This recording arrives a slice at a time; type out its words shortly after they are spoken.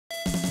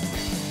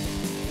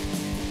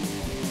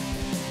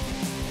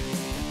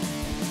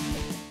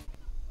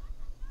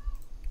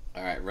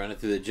Alright, running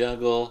through the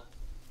jungle.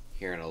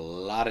 Hearing a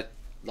lot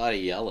of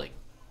yelling.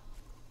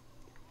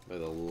 By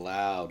the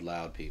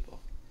loud people.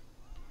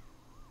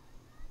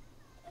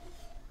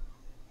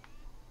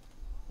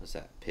 What's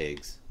that?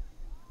 Pigs.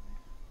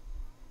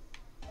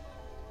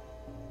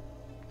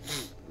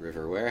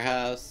 River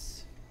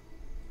warehouse.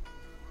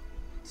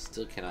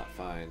 Still cannot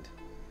find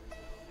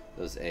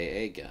those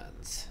AA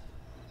guns.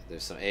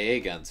 There's some AA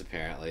guns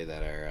apparently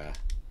that are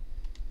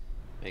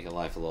making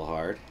life a little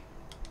hard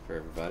for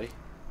everybody.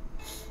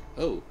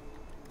 Oh.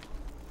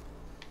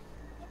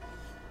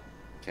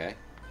 Okay.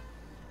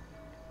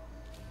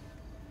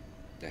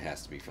 That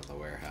has to be from the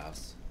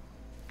warehouse.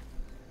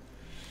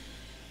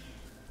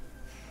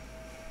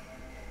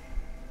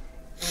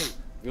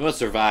 You want to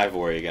survive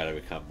war, you gotta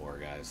become more,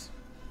 guys.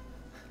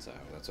 So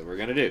that's what we're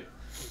gonna do.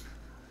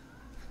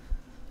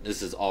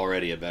 This is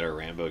already a better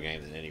Rambo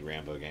game than any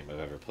Rambo game I've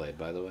ever played,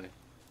 by the way.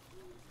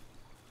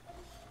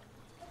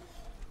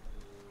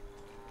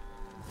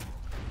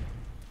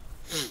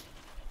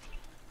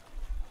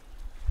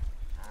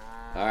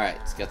 Alright,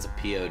 it's got some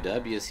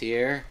POWs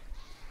here.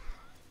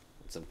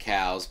 Some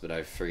cows, but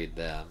I've freed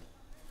them.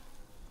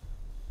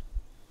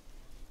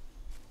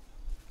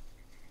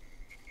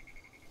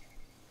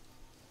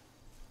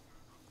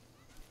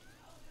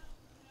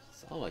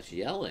 So much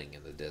yelling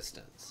in the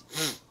distance.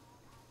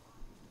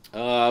 We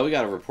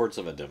got reports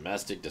of a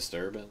domestic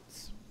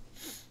disturbance.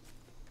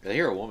 I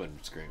hear a woman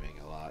screaming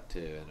a lot too,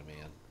 and a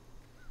man.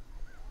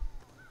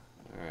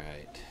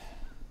 Alright.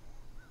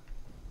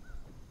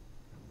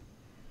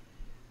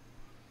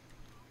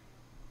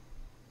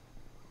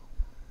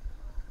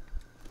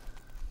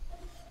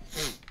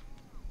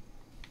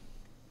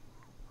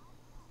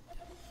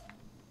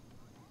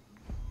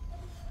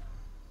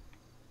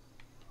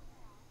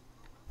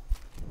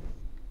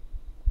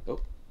 Oh,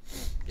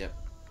 yep.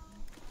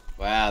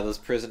 Wow, those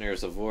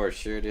prisoners of war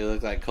sure do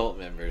look like cult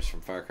members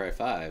from Far Cry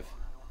 5.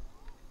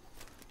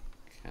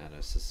 Kind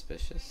of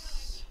suspicious.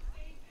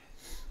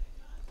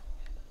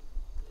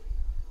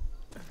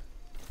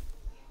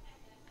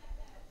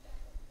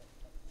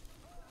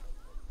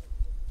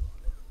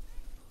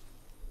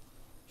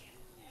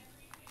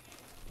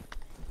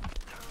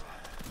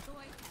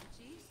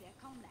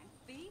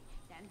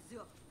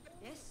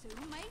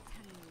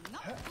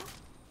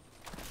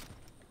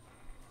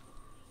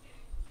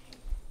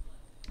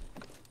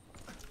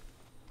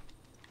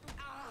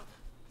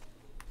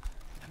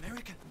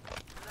 American,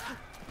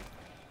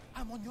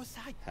 I'm on your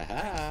side.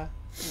 Haha.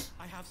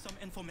 I have some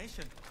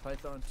information.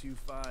 Python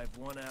 2-5,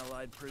 one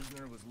allied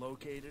prisoner was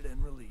located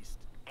and released.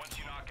 Once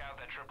you knock out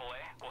that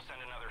AAA, we'll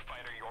send another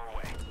fighter your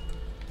way.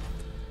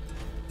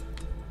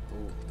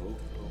 Oh, oh,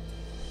 oh.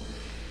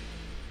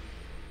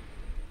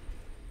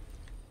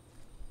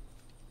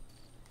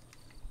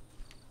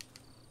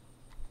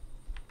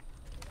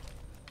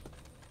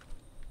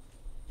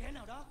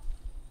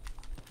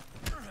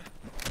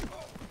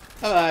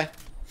 Bye-bye.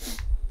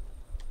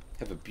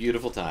 Have a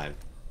beautiful time.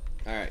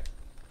 Alright.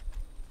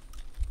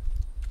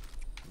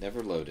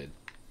 Never loaded.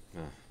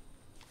 Huh.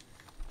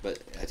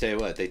 But I tell you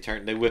what,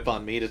 they whip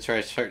on me to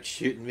try to start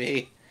shooting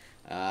me.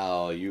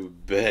 Oh, you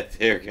bet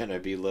they're gonna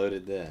be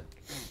loaded then.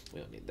 We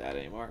don't need that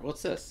anymore.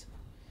 What's this?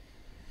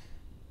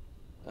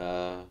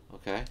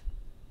 Okay.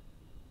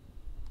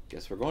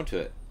 Guess we're going to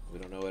it. We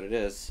don't know what it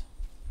is.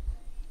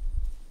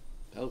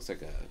 That looks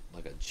like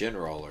a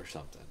general or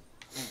something.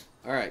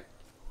 Alright.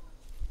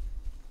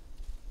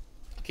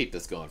 I'll keep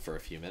this going for a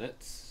few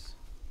minutes.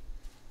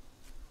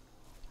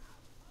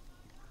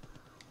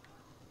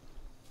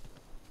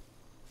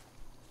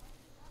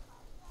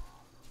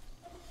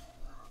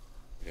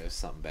 There's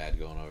something bad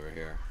going over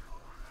here.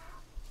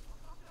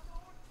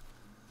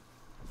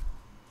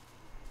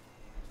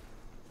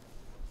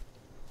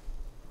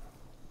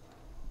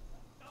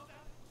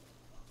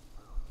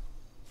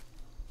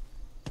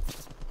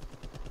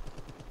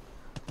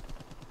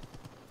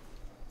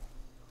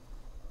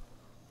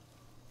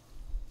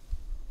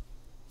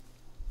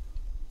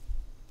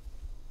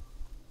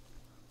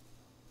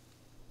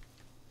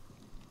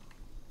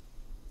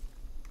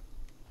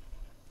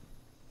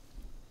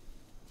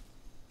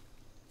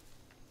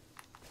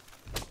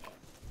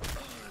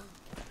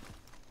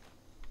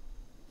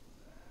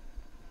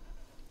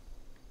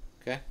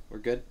 Okay, we're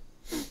good.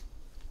 Don't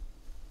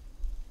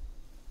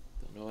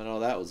know what all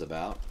that was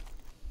about.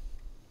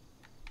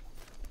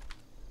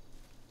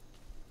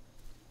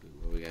 Ooh,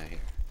 what we got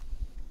here?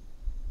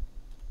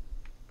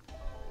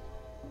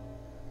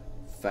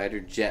 Fighter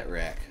jet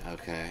wreck.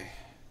 Okay.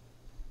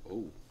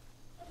 Ooh.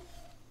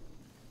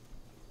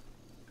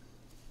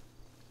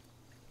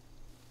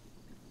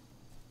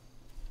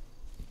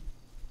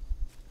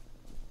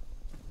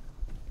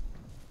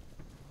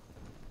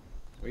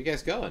 Where you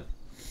guys going?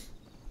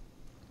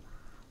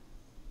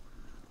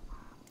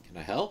 Can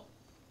I help?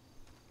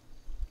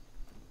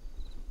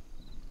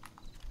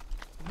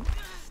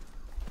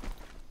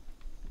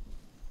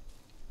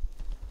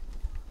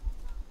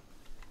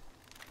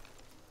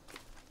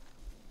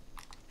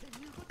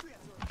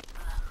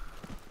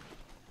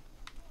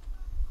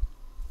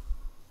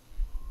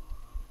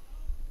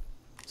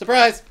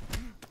 Surprise!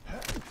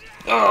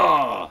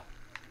 Oh!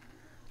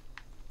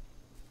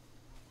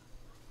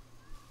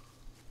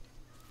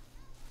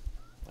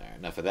 Alright,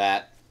 enough of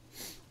that.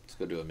 Let's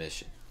go do a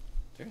mission.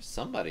 There's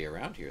somebody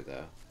around here,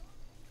 though.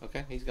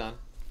 Okay, he's gone.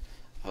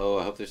 Oh,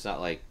 I hope there's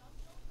not, like...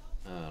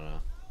 I don't know.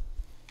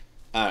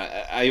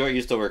 I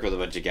used to work with a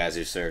bunch of guys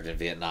who served in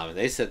Vietnam, and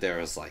they said there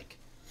was, like,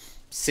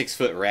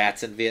 6-foot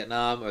rats in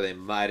Vietnam, or they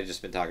might have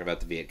just been talking about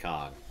the Viet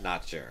Cong.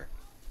 Not sure.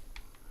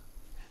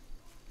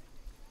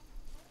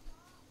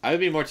 I would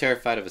be more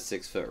terrified of a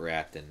 6-foot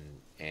rat than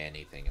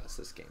anything else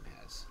this game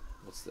has.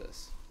 What's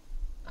this?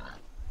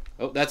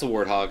 Oh, that's a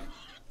warthog.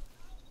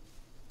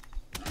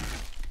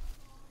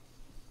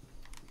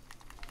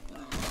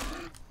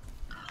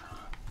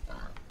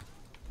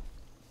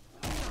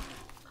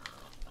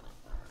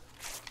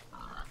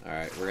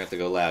 Alright, we're gonna have to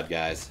go loud,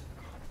 guys.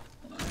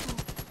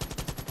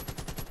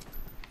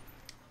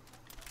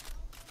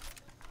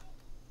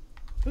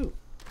 Ooh.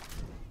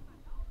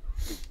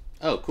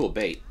 Oh, cool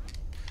bait.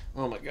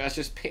 Oh my gosh,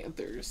 there's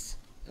panthers.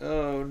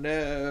 Oh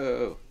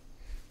no.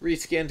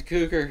 Reskinned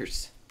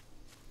cougars.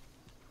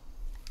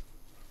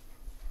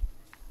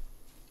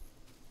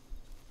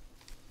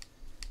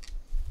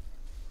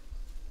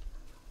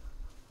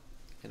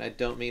 And I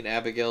don't mean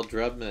Abigail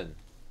Drubman.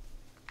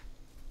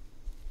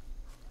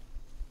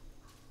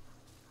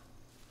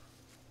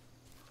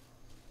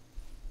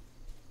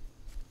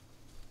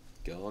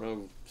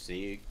 Gonna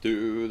sneak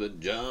through the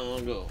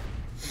jungle.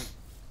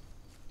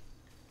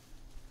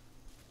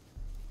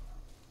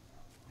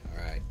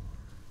 Alright.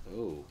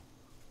 Oh.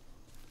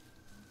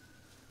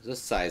 It's a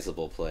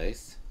sizable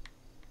place.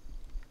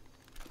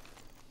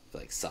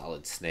 Like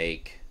Solid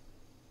Snake.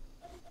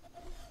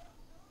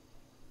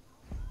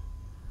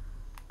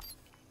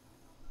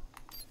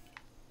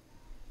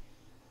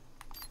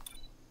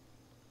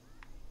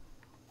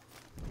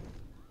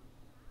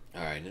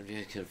 Alright,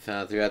 enemies can be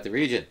found throughout the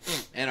region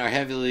and are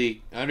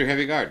under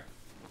heavy guard.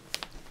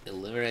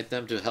 Eliminate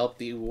them to help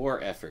the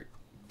war effort.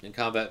 In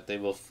combat, they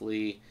will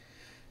flee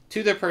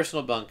to their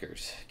personal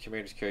bunkers.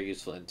 Commanders carry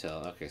useful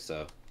intel. Okay,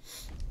 so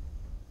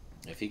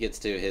if he gets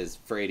to his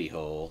Frady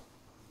hole,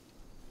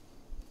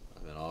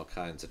 I'm in all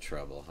kinds of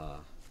trouble, huh?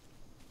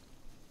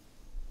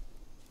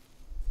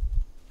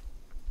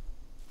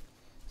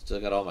 Still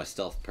got all my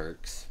stealth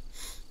perks.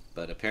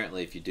 But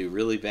apparently if you do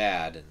really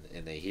bad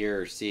and they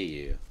hear or see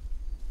you,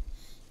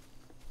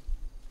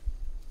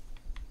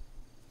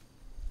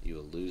 you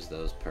will lose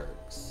those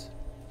perks.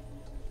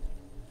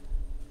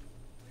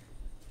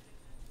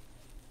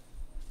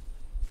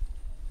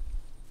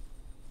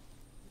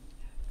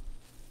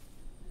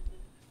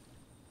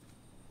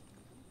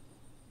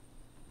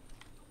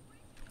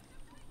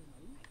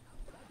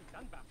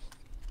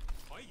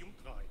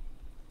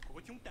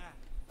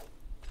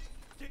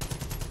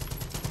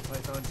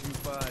 Python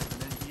 2-5,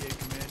 an NDA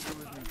commander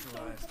was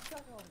neutralized.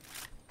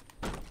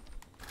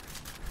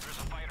 There's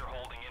a fighter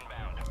holding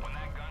inbound. When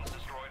that gun's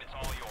destroyed, it's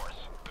all yours.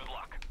 Good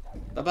luck.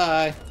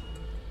 Bye-bye.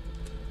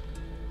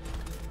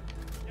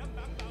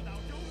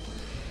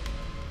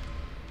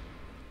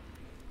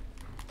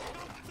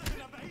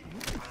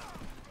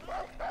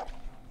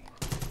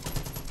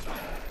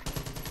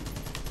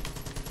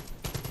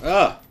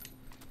 Oh,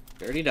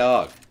 dirty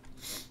dog.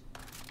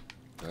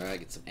 Alright,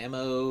 get some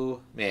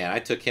ammo. Man, I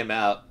took him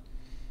out.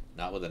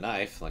 Not with a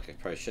knife, like I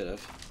probably should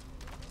have.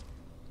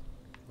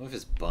 What if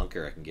his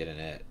bunker I can get in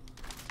it?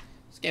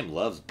 This game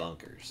loves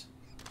bunkers.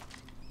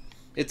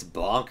 It's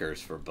bonkers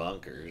for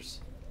bunkers.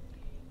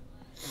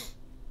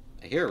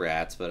 I hear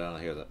rats, but I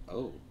don't hear the...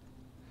 Oh.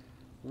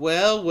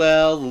 Well,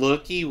 well,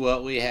 looky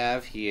what we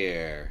have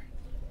here.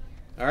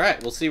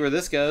 Alright, we'll see where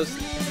this goes.